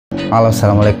Halo,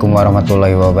 assalamualaikum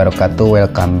warahmatullahi wabarakatuh.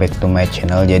 Welcome back to my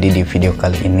channel. Jadi di video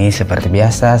kali ini seperti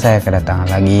biasa saya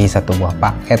kedatangan lagi satu buah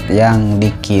paket yang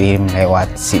dikirim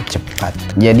lewat si cepat.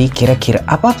 Jadi kira-kira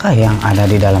apakah yang ada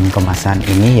di dalam kemasan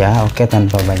ini ya? Oke,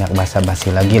 tanpa banyak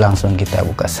basa-basi lagi langsung kita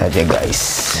buka saja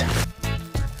guys.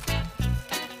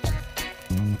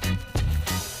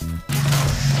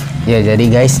 Ya, jadi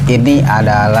guys, ini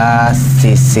adalah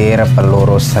sisir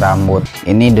pelurus rambut.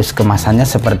 Ini dus kemasannya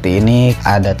seperti ini,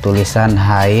 ada tulisan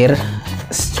hair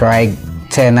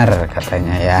straightener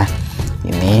katanya ya.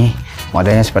 Ini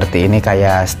modelnya seperti ini,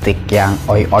 kayak stick yang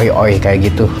oi kayak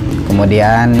gitu.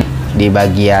 Kemudian di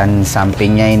bagian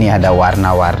sampingnya ini ada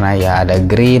warna-warna ya, ada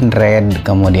green, red,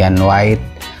 kemudian white,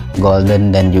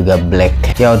 golden, dan juga black.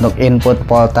 Ya, untuk input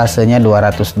voltasenya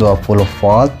 220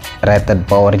 volt, rated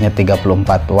powernya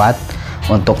 34 watt.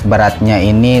 Untuk beratnya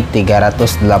ini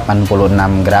 386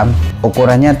 gram,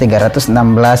 ukurannya 316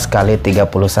 kali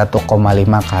 31,5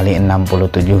 kali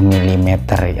 67 mm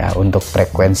ya. Untuk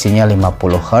frekuensinya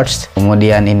 50 Hz.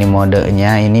 Kemudian ini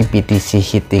modenya ini PTC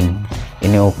heating.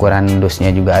 Ini ukuran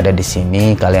dusnya juga ada di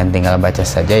sini, kalian tinggal baca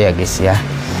saja ya guys ya.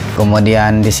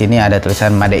 Kemudian di sini ada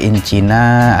tulisan Made in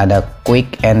China, ada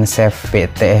Quick and Safe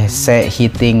PTC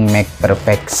Heating Make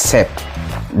Perfect Shape.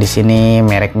 Di sini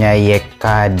mereknya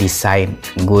YK Design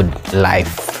Good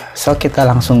Life. So kita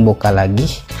langsung buka lagi.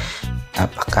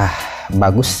 Apakah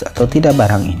bagus atau tidak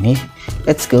barang ini?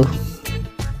 Let's go.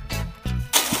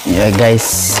 Ya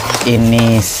guys,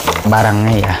 ini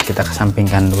barangnya ya, kita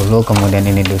kesampingkan dulu. Kemudian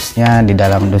ini dusnya. Di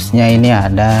dalam dusnya ini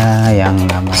ada yang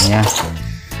namanya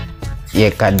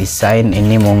YK Design.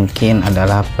 Ini mungkin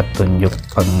adalah petunjuk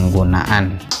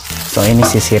penggunaan. So ini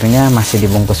sisirnya masih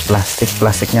dibungkus plastik.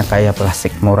 Plastiknya kayak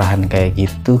plastik murahan kayak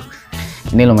gitu.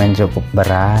 Ini lumayan cukup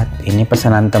berat. Ini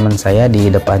pesanan teman saya.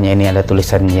 Di depannya ini ada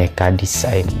tulisan YK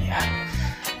Design ya.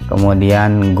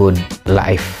 Kemudian Good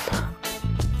Life.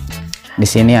 Di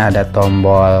sini ada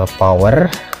tombol power.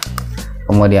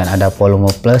 Kemudian ada volume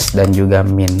plus dan juga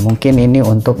min. Mungkin ini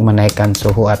untuk menaikkan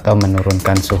suhu atau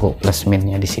menurunkan suhu plus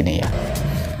minnya di sini ya.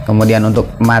 Kemudian untuk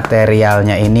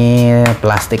materialnya ini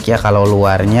plastik ya, kalau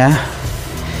luarnya.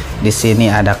 Di sini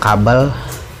ada kabel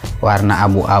warna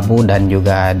abu-abu dan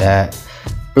juga ada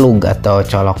plug atau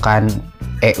colokan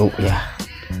EU ya.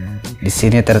 Di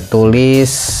sini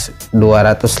tertulis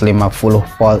 250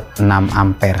 volt 6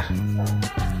 ampere.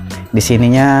 Di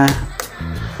sininya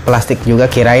plastik juga,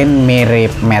 kirain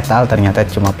mirip metal, ternyata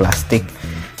cuma plastik.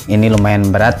 Ini lumayan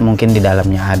berat, mungkin di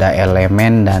dalamnya ada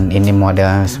elemen, dan ini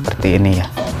model seperti ini ya.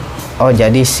 Oh,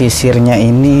 jadi sisirnya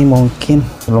ini mungkin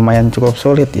lumayan cukup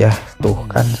sulit ya. Tuh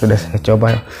kan sudah saya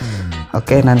coba.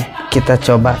 Oke, nanti kita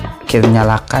coba, kita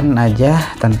nyalakan aja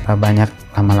tanpa banyak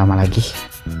lama-lama lagi.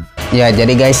 Ya,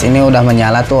 jadi guys, ini udah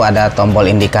menyala tuh, ada tombol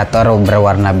indikator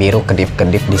berwarna biru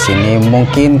kedip-kedip di sini.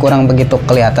 Mungkin kurang begitu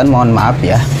kelihatan, mohon maaf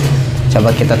ya.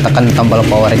 Coba kita tekan tombol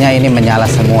powernya, ini menyala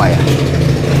semua ya.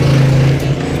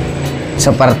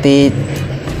 Seperti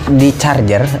di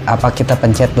charger. Apa kita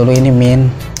pencet dulu ini min?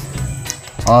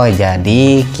 Oh,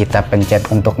 jadi kita pencet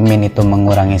untuk min itu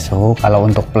mengurangi suhu, kalau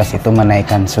untuk plus itu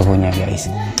menaikkan suhunya guys.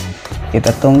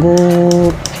 Kita tunggu.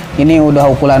 Ini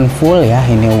udah ukuran full ya,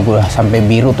 ini udah sampai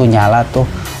biru tuh nyala tuh.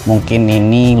 Mungkin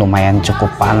ini lumayan cukup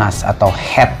panas, atau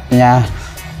headnya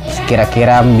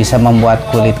kira-kira bisa membuat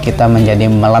kulit kita menjadi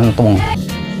melentung.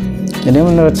 Jadi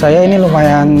menurut saya ini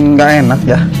lumayan nggak enak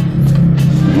ya,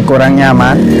 kurang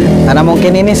nyaman. Karena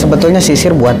mungkin ini sebetulnya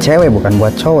sisir buat cewek, bukan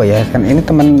buat cowok ya. Kan ini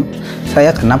teman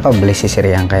saya kenapa beli sisir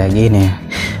yang kayak gini?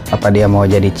 Apa dia mau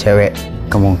jadi cewek?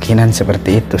 Kemungkinan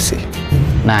seperti itu sih.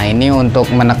 Nah, ini untuk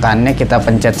menekannya kita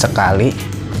pencet sekali,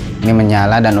 ini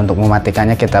menyala, dan untuk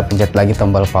mematikannya kita pencet lagi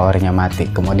tombol powernya mati.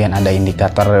 Kemudian ada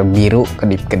indikator biru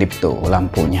kedip-kedip tuh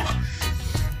lampunya.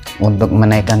 Untuk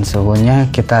menaikkan suhunya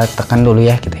kita tekan dulu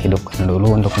ya, kita hidupkan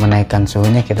dulu. Untuk menaikkan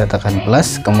suhunya kita tekan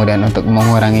plus, kemudian untuk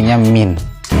menguranginya min.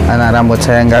 Karena rambut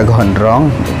saya nggak gondrong,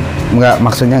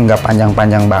 maksudnya nggak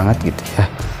panjang-panjang banget gitu ya.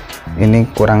 Ini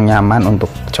kurang nyaman untuk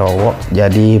cowok,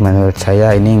 jadi menurut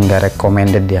saya ini nggak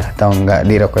recommended ya, atau nggak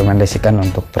direkomendasikan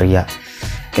untuk pria.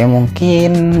 Oke,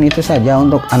 mungkin itu saja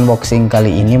untuk unboxing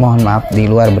kali ini. Mohon maaf di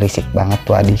luar berisik banget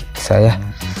tuh adik saya.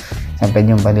 Sampai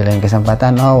jumpa di lain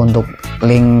kesempatan. Oh, untuk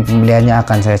link pembeliannya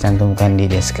akan saya cantumkan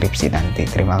di deskripsi nanti.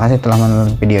 Terima kasih telah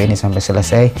menonton video ini sampai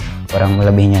selesai. Kurang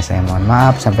lebihnya saya mohon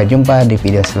maaf. Sampai jumpa di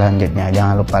video selanjutnya.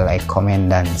 Jangan lupa like,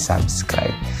 komen, dan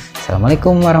subscribe.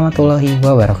 Assalamualaikum warahmatullahi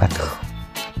wabarakatuh.